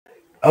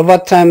Over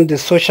time, the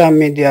social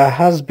media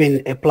has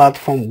been a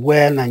platform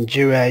where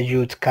Nigeria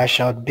youth cash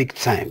out big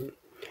time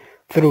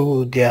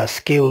through their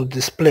skill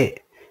display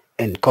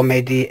in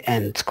comedy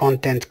and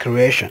content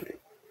creation,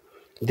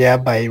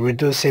 thereby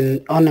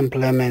reducing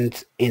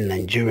unemployment in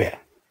Nigeria.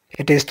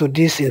 It is to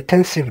this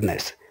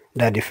intensiveness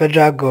that the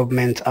federal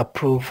government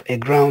approved a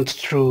grant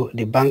through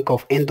the Bank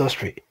of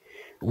Industry,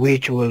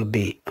 which will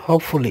be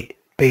hopefully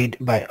paid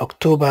by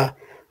October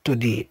to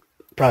the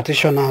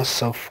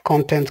practitioners of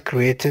content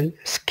creating,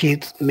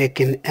 skit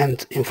making and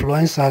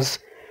influencers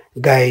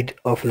guide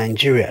of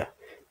Nigeria,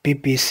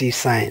 PPC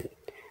sign,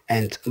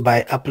 and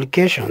by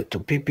application to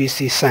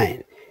PPC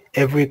sign,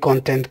 every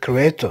content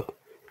creator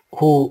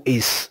who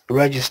is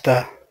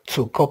registered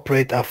to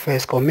Corporate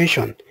Affairs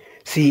Commission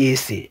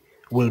 (CAC)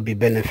 will be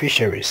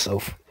beneficiaries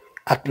of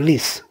at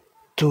least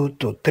 2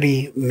 to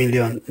 3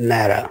 million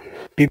naira.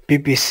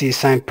 PPC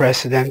sign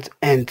president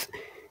and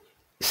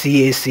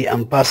CAC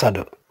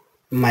ambassador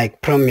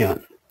Mike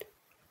Premion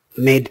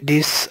made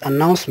this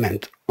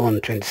announcement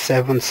on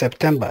 27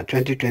 September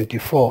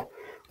 2024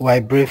 while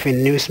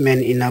briefing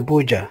newsmen in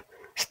Abuja,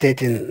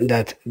 stating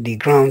that the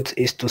grant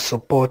is to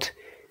support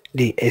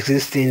the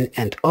existing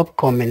and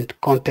upcoming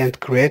content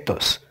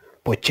creators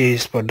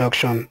purchase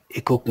production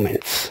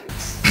equipment.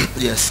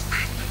 Yes.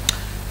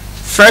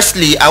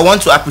 Firstly, I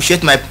want to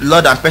appreciate my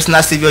Lord and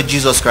personal Savior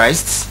Jesus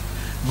Christ.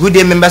 Good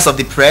day, members of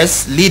the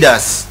press,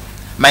 leaders.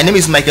 My name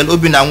is Michael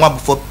Obinanwa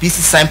for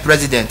PC Sign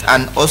President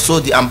and also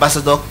the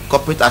Ambassador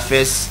Corporate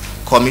Affairs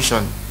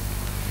Commission.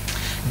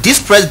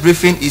 This press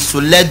briefing is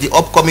to let the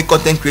upcoming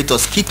content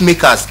creators, kit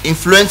makers,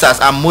 influencers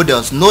and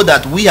models know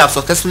that we have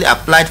successfully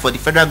applied for the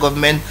federal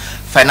government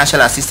financial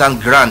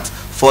assistance grant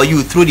for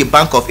you through the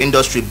Bank of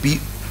Industry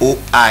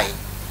BOI,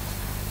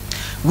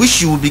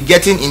 which you will be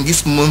getting in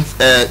this month,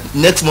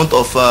 next month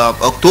of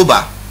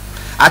October.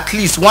 At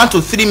least 1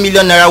 to 3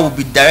 million naira will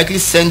be directly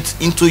sent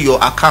into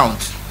your account.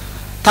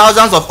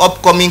 Thousands of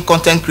upcoming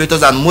content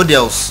creators and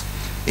models,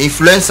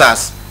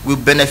 influencers will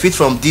benefit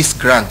from this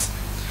grant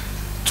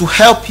to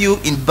help you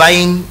in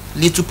buying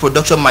little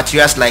production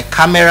materials like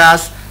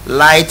cameras,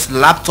 lights,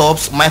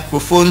 laptops,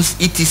 microphones,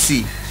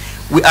 etc.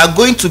 We are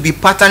going to be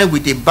partnering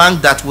with a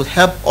bank that will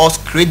help us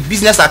create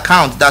business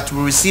accounts that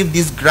will receive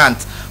this grant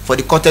for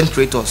the content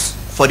creators,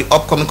 for the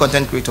upcoming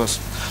content creators.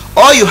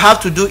 All you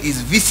have to do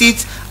is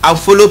visit and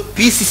follow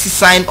PCC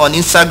Sign on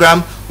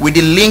Instagram with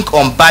the link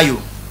on bio.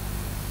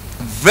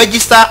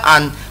 Register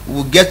and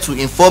we'll get to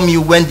inform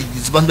you when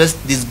the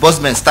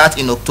disbursement starts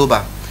in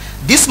October.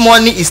 This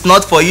money is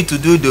not for you to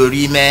do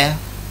dorime,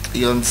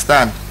 you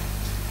understand,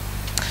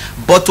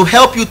 but to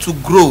help you to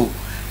grow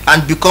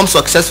and become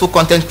successful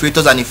content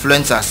creators and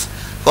influencers,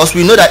 because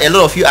we know that a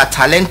lot of you are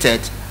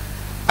talented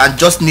and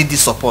just need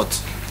this support.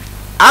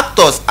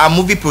 Actors and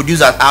movie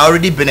producers are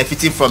already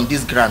benefiting from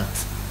this grant,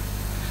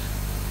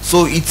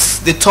 so it's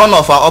the turn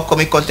of our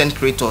upcoming content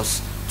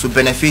creators to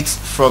benefit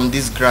from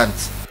this grant.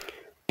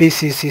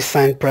 PCC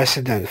Sign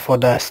President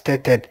further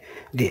stated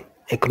the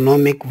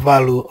economic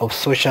value of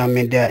social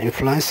media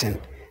influencing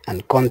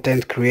and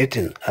content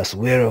creating as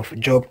way of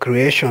job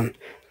creation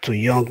to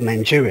young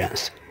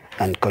Nigerians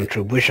and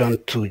contribution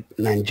to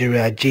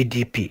Nigeria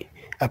GDP,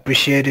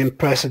 appreciating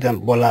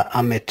President Bola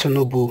Ahmed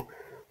Tinubu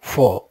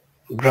for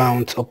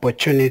grant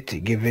opportunity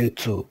given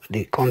to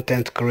the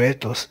content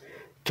creators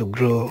to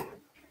grow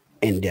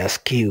in their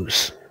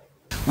skills.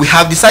 We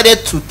have decided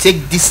to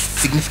take these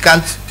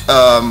significant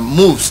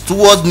moves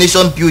towards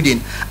nation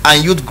building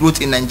and youth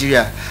growth in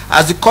Nigeria.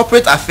 As the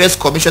Corporate Affairs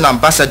Commission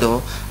Ambassador,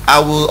 I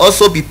will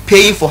also be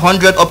paying for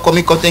 100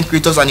 upcoming content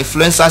creators and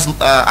influencers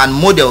and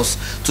models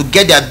to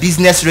get their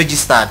business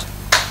registered.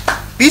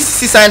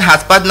 PCC Sign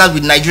has partnered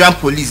with Nigerian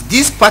Police.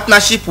 This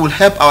partnership will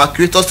help our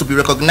creators to be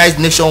recognized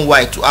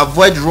nationwide to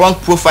avoid wrong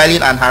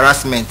profiling and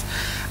harassment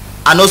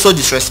and also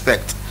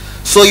disrespect.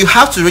 So you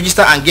have to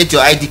register and get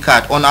your ID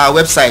card on our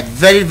website.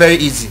 Very, very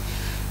easy.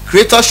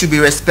 Creators should be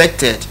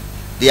respected.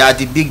 They are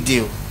the big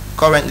deal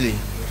currently.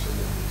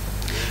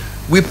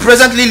 We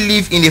presently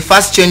live in a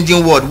fast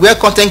changing world where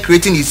content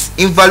creating is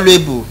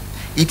invaluable.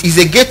 It is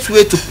a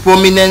gateway to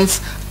prominence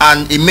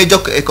and a major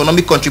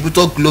economic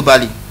contributor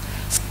globally.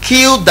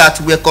 Skills that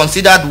were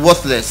considered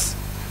worthless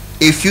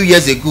a few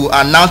years ago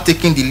are now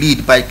taking the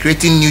lead by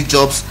creating new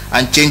jobs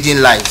and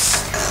changing lives.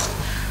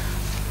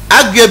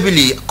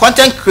 Arguably,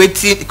 content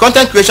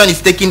creation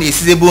is taking a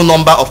sizable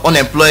number of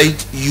unemployed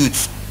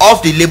youths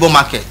off the labor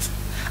market,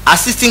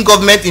 assisting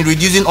government in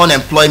reducing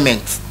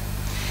unemployment.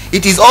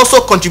 It is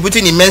also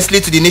contributing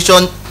immensely to the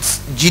nation's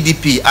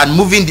GDP and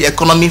moving the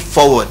economy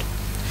forward.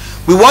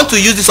 We want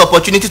to use this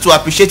opportunity to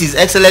appreciate His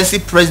Excellency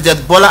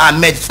President Bola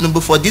Ahmed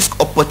Tinubu for this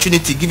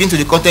opportunity given to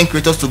the content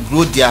creators to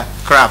grow their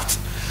craft.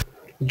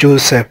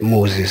 Joseph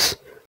Moses,